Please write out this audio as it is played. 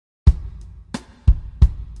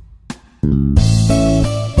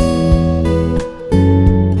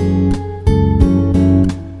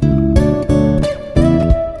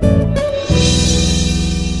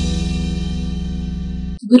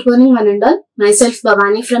Good morning one and all. Myself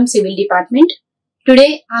Bhavani from Civil Department.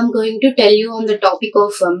 Today I am going to tell you on the topic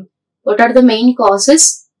of what are the main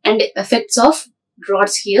causes and effects of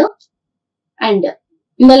droughts here. And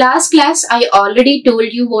in the last class I already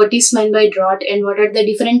told you what is meant by drought and what are the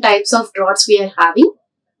different types of droughts we are having.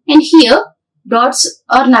 And here droughts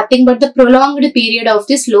are nothing but the prolonged period of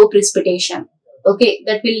this low precipitation. Okay,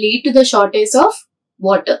 that will lead to the shortage of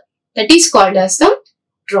water. That is called as the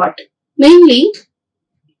drought. Mainly,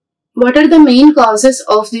 what are the main causes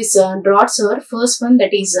of these droughts? Or first one,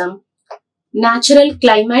 that is natural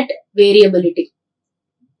climate variability.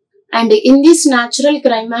 And in this natural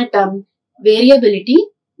climate variability,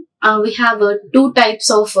 we have two types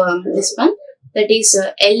of this one, that is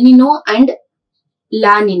El Nino and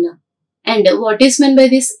La Nina. And what is meant by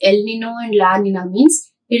this El Nino and La Nina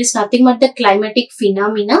means it is nothing but the climatic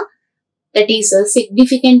phenomena that is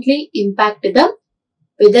significantly impact the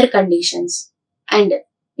weather conditions. And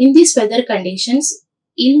in these weather conditions,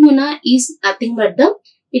 El Nino is nothing but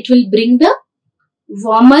it will bring the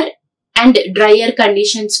warmer and drier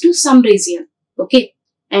conditions to some region. Okay.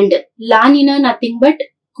 And La Nina nothing but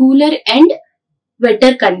cooler and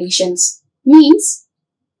wetter conditions. Means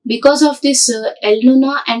because of this El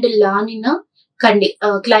Nino and La Nina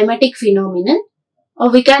climatic phenomenon,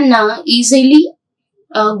 we can easily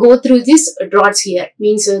go through these droughts here.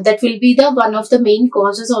 Means that will be the one of the main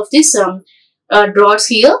causes of this droughts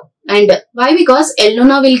here. And why? Because El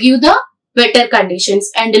Nino will give the wetter conditions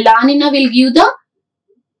and La Nina will give the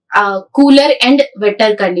cooler and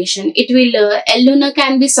wetter condition. It will El Nino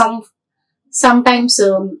can be sometimes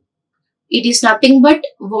it is nothing but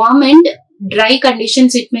warm and dry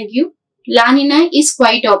conditions it may give. La Nina is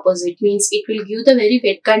quite opposite, means it will give the very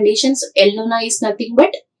wet conditions. El Nino is nothing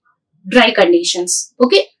but dry conditions.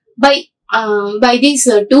 Okay, by these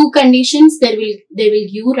two conditions, they will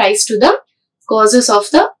give rise to the causes of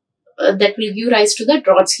the that will give rise to the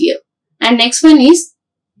droughts here. And next one is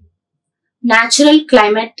natural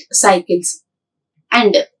climate cycles.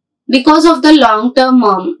 And because of the long term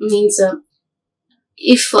means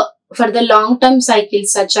if for the long term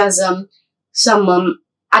cycles such as some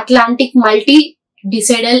Atlantic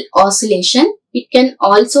multi-decadal oscillation, it can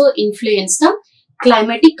also influence the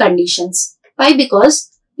climatic conditions. Why?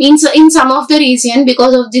 Because means in some of the region,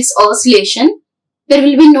 because of this oscillation, there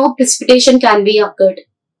will be no precipitation can be occurred.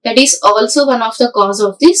 That is also one of the cause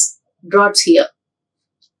of this droughts here.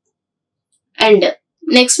 And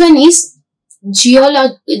next one is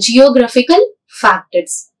geographical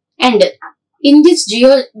factors. And in this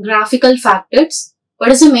geographical factors,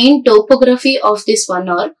 what is the main topography of this one?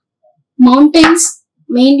 Or mountains,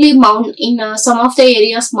 mainly in some of the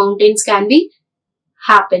areas mountains can be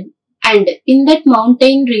happen, and in that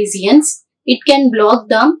mountain regions it can block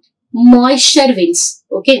the moisture winds.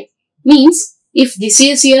 Okay, means if this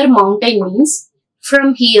is your mountain, means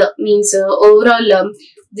from here means overall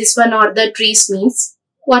this one or the trees, means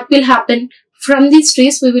what will happen from these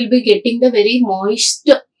trees, we will be getting the very moist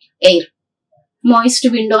air, moist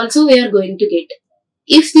wind also we are going to get.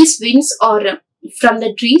 If these winds are from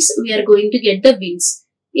the trees, we are going to get the winds.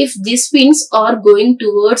 If these winds are going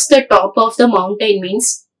towards the top of the mountain,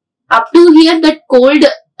 means up to here that cold,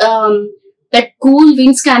 that cool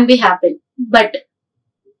winds can be happen. But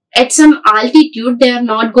at some altitude, they are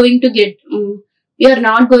not going to get, we are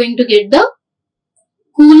not going to get the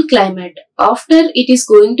cool climate. After it is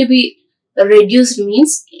going to be reduced,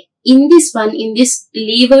 means in this one, in this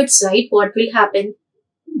leeward side, what will happen?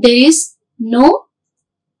 There is no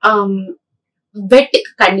wet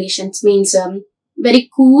conditions, means very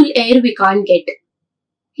cool air we can't get.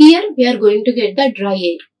 Here we are going to get the dry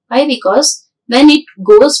air. Why? Because when it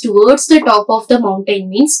goes towards the top of the mountain,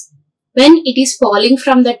 means when it is falling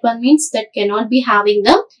from that one, means that cannot be having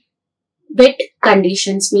the wet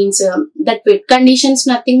conditions, means that wet conditions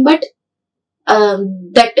nothing but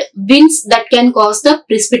that winds that can cause the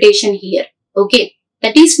precipitation here. Okay,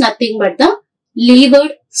 that is nothing but the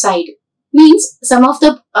leeward side. Means some of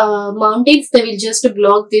the mountains, they will just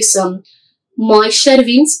block this moisture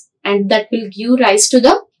winds, and that will give rise to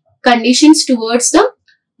the conditions towards the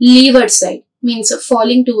leeward side, means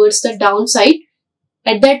falling towards the downside.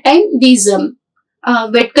 At that time, these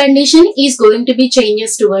wet condition is going to be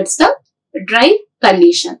changes towards the dry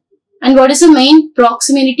condition. And what is the main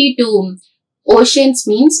proximity to oceans?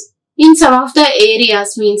 Means in some of the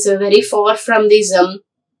areas, means very far from these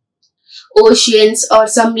oceans or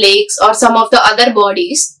some lakes or some of the other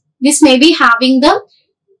bodies, this may be having the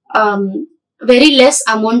very less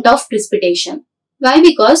amount of precipitation. Why?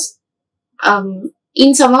 Because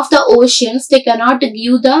in some of the oceans, they cannot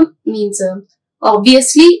give the means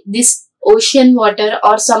obviously this ocean water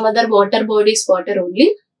or some other water bodies water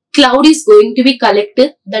only cloud is going to be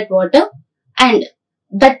collected that water, and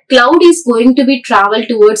that cloud is going to be travel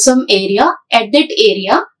towards some area. At that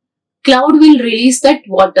area, cloud will release that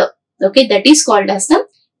water. Okay, that is called as the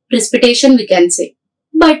precipitation, we can say.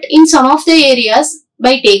 But in some of the areas,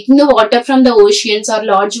 by taking the water from the oceans or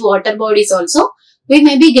large water bodies also, we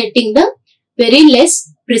may be getting the very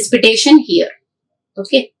less precipitation here.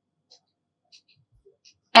 Okay.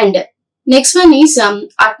 And next one is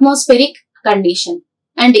atmospheric condition.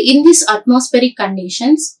 And in these atmospheric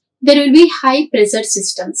conditions, there will be high pressure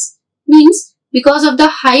systems. Means because of the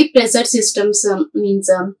high pressure systems, some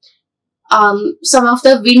of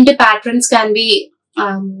the wind patterns can be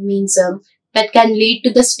that can lead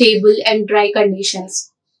to the stable and dry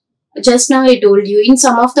conditions. Just now I told you, in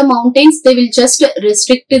some of the mountains, they will just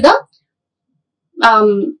restrict to the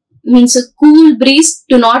a cool breeze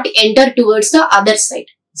to not enter towards the other side.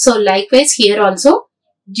 So likewise here also,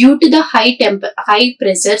 due to the high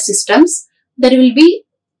pressure systems, there will be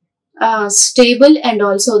stable and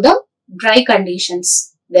also the dry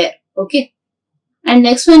conditions there. Okay. And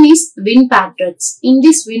next one is wind patterns. In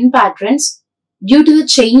these wind patterns, due to the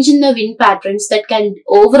change in the wind patterns, that can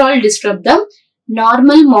overall disrupt the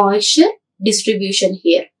normal moisture distribution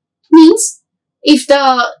here. Means if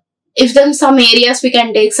then some areas, we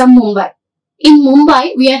can take some Mumbai. In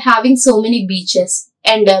Mumbai, we are having so many beaches,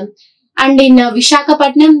 and in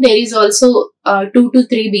Visakhapatnam there is also 2 to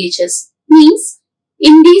 3 beaches. Means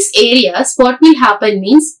in these areas, what will happen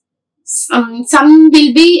means some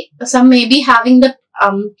may be having the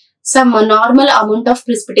some normal amount of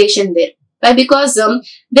precipitation there. Why? Because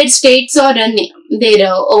their states or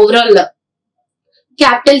their overall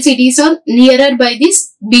capital cities are nearer by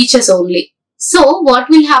these beaches only. So what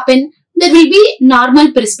will happen? There will be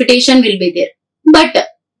normal precipitation will be there. But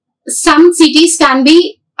some cities can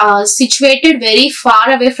be situated very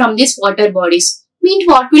far away from these water bodies. Means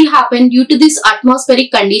what will happen due to these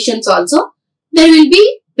atmospheric conditions also, there will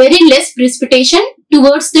be very less precipitation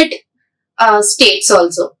towards that states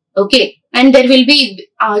also. Okay. And there will be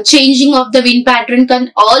changing of the wind pattern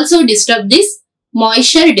can also disturb this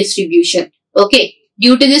moisture distribution. Okay.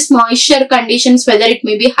 Due to this moisture conditions, whether it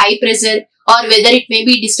may be high pressure or whether it may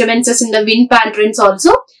be disturbances in the wind patterns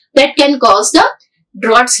also, that can cause the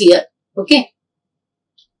droughts here. Okay.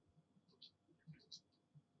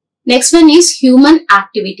 Next one is human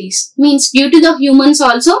activities. Means due to the humans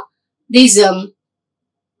also, these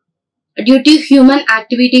due to human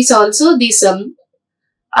activities also, these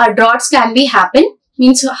droughts can be happen.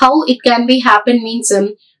 Means how it can be happen means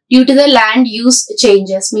due to the land use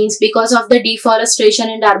changes. Means because of the deforestation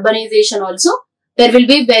and urbanization also, there will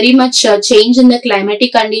be very much change in the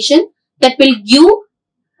climatic condition that will give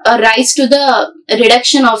a rise to the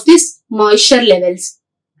reduction of this moisture levels.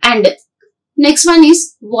 And next one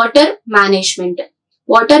is water management.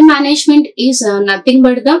 Water management is nothing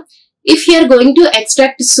but if you are going to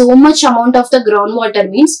extract so much amount of the groundwater,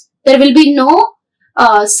 means there will be no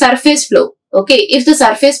surface flow. Okay, if the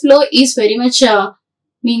surface flow is very much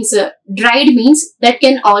dried, means that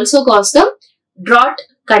can also cause the drought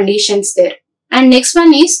conditions there. And next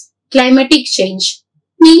one is climatic change.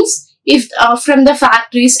 Means if from the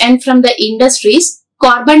factories and from the industries,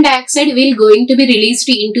 carbon dioxide will going to be released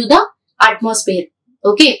into the atmosphere.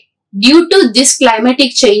 Okay, due to this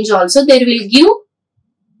climatic change also, there will give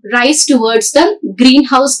rise towards the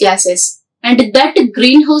greenhouse gases, and that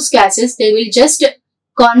greenhouse gases, they will just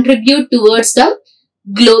contribute towards the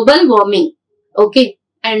global warming. Okay,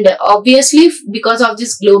 and obviously because of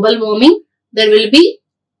this global warming, there will be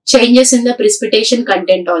changes in the precipitation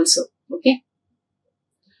content also. Okay,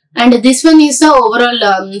 and this one is the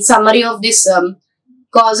overall summary of this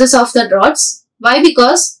causes of the droughts. Why?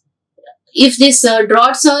 Because if these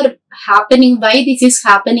droughts are happening, why this is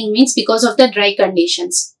happening means because of the dry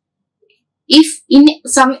conditions. If in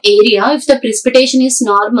some area, if the precipitation is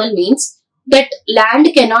normal, means that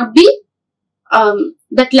land cannot be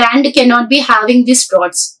having these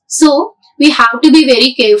droughts. So we have to be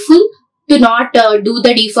very careful to not do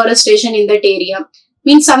the deforestation in that area.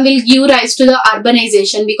 Means some will give rise to the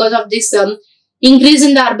urbanization. Because of this increase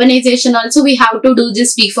in the urbanization also, we have to do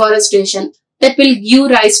this deforestation. That will give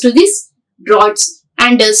rise to this droughts.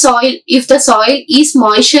 And soil, if the soil is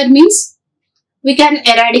moisture, means we can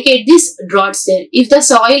eradicate these droughts there. If the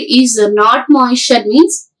soil is not moisture,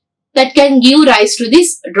 means that can give rise to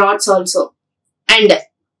these droughts also. And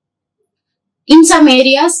in some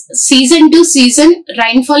areas, season to season,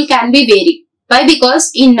 rainfall can be varied. Why? Because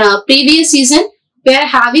in previous season, we are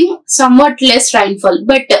having somewhat less rainfall.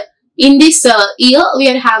 But in this year, we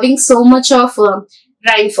are having so much of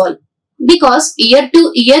rainfall. Because year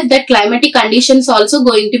to year, the climatic conditions also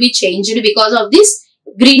going to be changed because of this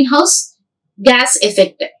greenhouse gas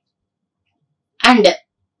effect. And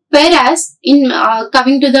whereas in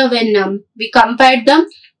coming to the when we compared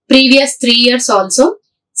the previous 3 years also,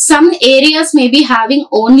 some areas may be having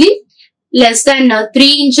only less than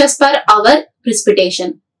 3 inches per hour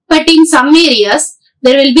precipitation. But in some areas,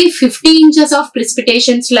 there will be 50 inches of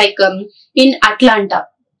precipitations like in Atlanta.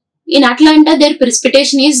 In Atlanta, their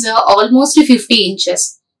precipitation is almost 50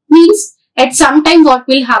 inches. Means at some time what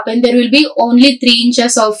will happen, there will be only 3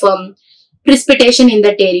 inches of precipitation in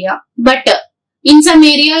that area. But in some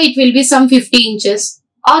area, it will be some 50 inches.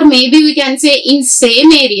 Or maybe we can say in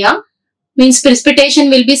same area, means precipitation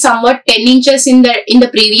will be somewhat 10 inches in the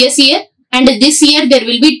previous year. And this year there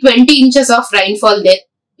will be 20 inches of rainfall there.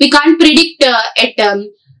 We can't predict at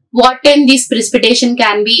what time this precipitation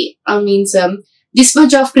can be, this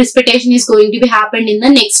much of precipitation is going to be happened in the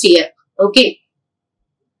next year. Okay.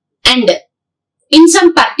 And in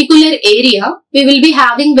some particular area, we will be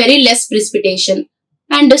having very less precipitation.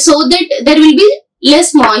 And so that there will be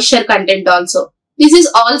less moisture content also. This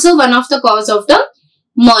is also one of the cause of the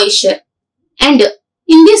moisture. And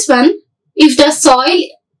in this one, if the soil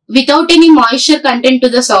without any moisture content to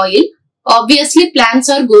the soil, obviously plants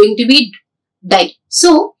are going to be die.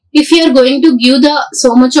 So if you are going to give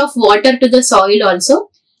so much of water to the soil also,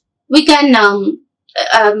 we can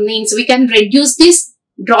we can reduce this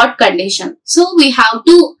drought condition. So we have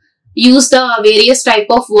to use the various type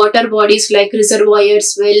of water bodies like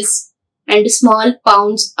reservoirs, wells and small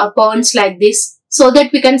ponds like this, so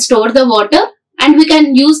that we can store the water and we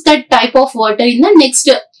can use that type of water in the next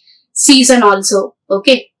season also.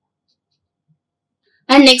 Okay.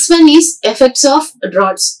 And next one is effects of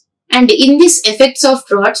droughts. And in this effects of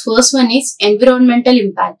droughts, first one is environmental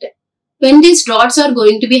impact. When these droughts are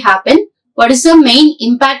going to be happen, what is the main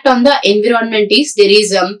impact on the environment is there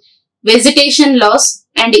is vegetation loss.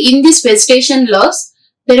 And in this vegetation loss,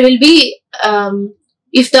 there will be,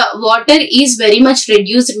 if the water is very much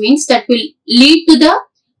reduced, means that will lead to the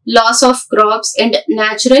loss of crops and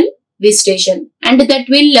natural vegetation. And that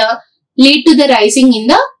will lead to the rising in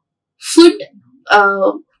the food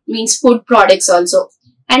food products also.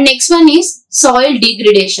 And next one is soil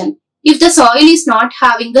degradation. If the soil is not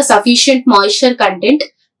having the sufficient moisture content,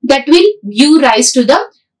 that will give rise to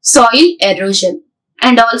the soil erosion.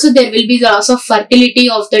 And also there will be the loss of fertility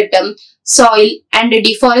of that soil, and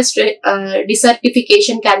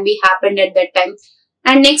desertification can be happened at that time.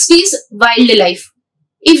 And next is wildlife.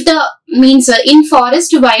 If the in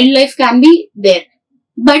forest, wildlife can be there.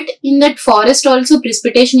 But in that forest also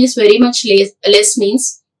precipitation is very much less,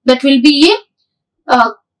 means that will be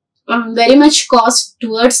a very much cost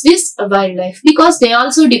towards this wildlife, because they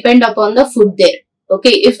also depend upon the food there.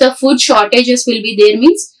 Okay, if the food shortages will be there,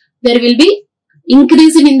 means there will be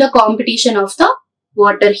increase in the competition of the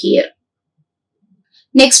water here.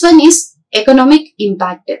 Next one is economic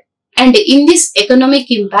impact. And in this economic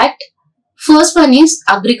impact, first one is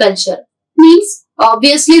agriculture. Means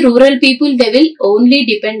obviously rural people, they will only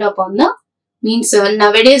depend upon the,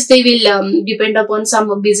 nowadays they will depend upon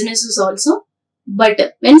some businesses also.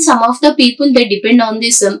 But when some of the people, they depend on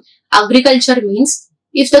this agriculture, means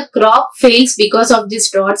if the crop fails because of these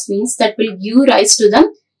droughts, means that will give rise to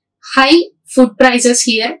the high food prices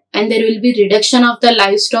here, and there will be reduction of the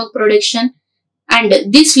livestock production, and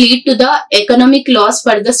this lead to the economic loss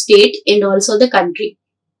for the state and also the country.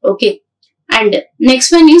 Okay. And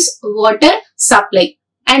next one is water supply.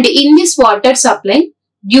 And in this water supply,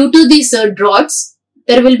 due to these droughts,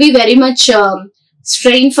 there will be very much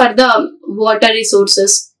strain for the water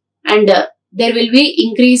resources, and there will be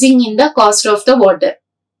increasing in the cost of the water.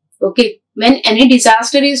 Okay. When any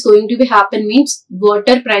disaster is going to be happen, means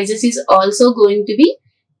water prices is also going to be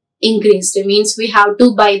increased. It means we have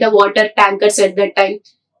to buy the water tankers at that time.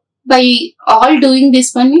 By all doing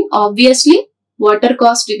this one, obviously water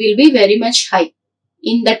cost will be very much high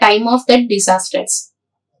in the time of that disasters.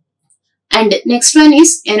 And next one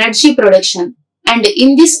is energy production. And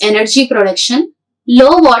in this energy production,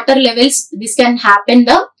 low water levels, this can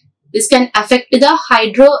affect the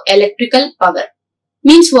hydroelectrical power.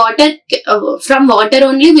 Means water, from water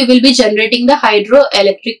only we will be generating the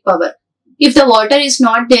hydroelectric power. If the water is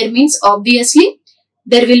not there, means obviously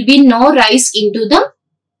there will be no rise into the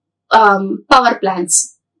power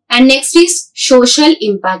plants. And next is social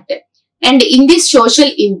impact. And in this social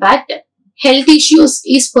impact, health issues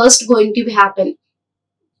is first going to be happen.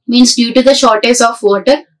 Means due to the shortage of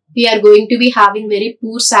water, we are going to be having very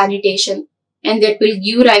poor sanitation, and that will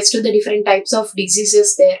give rise to the different types of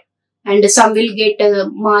diseases there. And some will get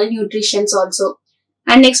malnutrition also.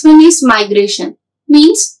 And next one is migration.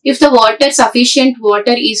 Means if the sufficient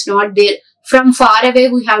water is not there, from far away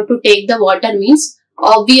we have to take the water, means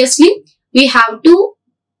obviously we have to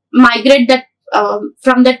migrate that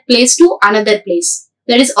from that place to another place.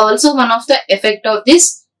 That is also one of the effect of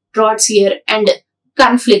this droughts here. And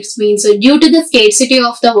conflicts means due to the scarcity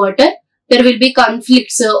of the water, there will be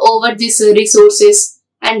conflicts over these resources,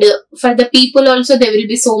 and for the people also there will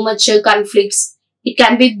be so much conflicts. It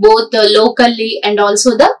can be both locally and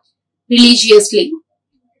also the religiously.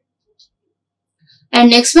 And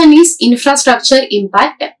next one is infrastructure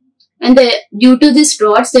impact. And due to these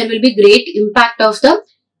droughts, there will be great impact of the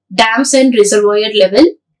dams and reservoir level,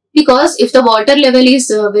 because if the water level is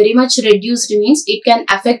very much reduced, means it can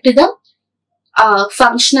affect the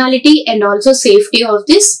functionality and also safety of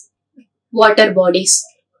this water bodies.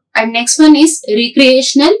 And next one is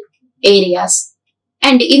recreational areas.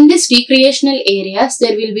 And in this recreational areas,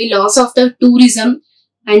 there will be loss of the tourism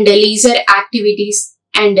and leisure activities.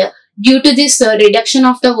 And due to this reduction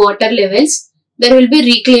of the water levels, there will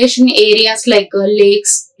be recreation areas like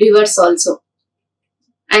lakes, rivers also.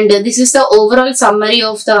 And this is the overall summary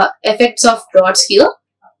of the effects of droughts here.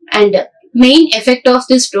 And main effect of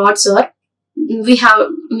this droughts are, we have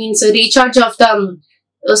means a recharge of the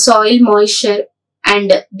soil moisture,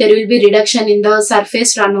 and there will be reduction in the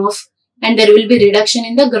surface runoff, and there will be reduction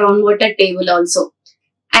in the groundwater table also.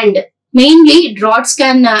 And mainly droughts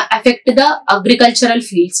can affect the agricultural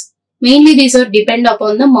fields. Mainly these are depend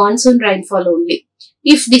upon the monsoon rainfall only.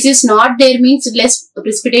 If this is not there, means less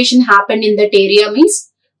precipitation happened in that area,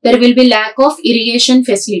 means there will be lack of irrigation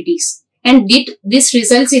facilities, and this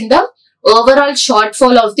results in the overall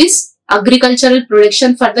shortfall of this agricultural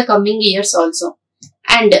production for the coming years also.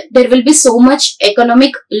 And there will be so much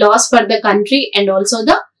economic loss for the country and also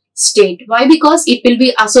the state. Why? Because it will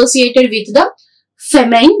be associated with the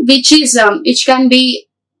famine, which can be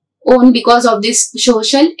owned because of this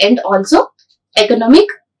social and also economic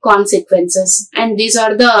consequences. And these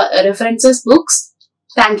are the references books.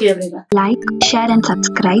 Thank you everyone. Like, share and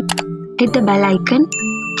subscribe. Hit the bell icon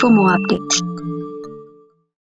for more updates.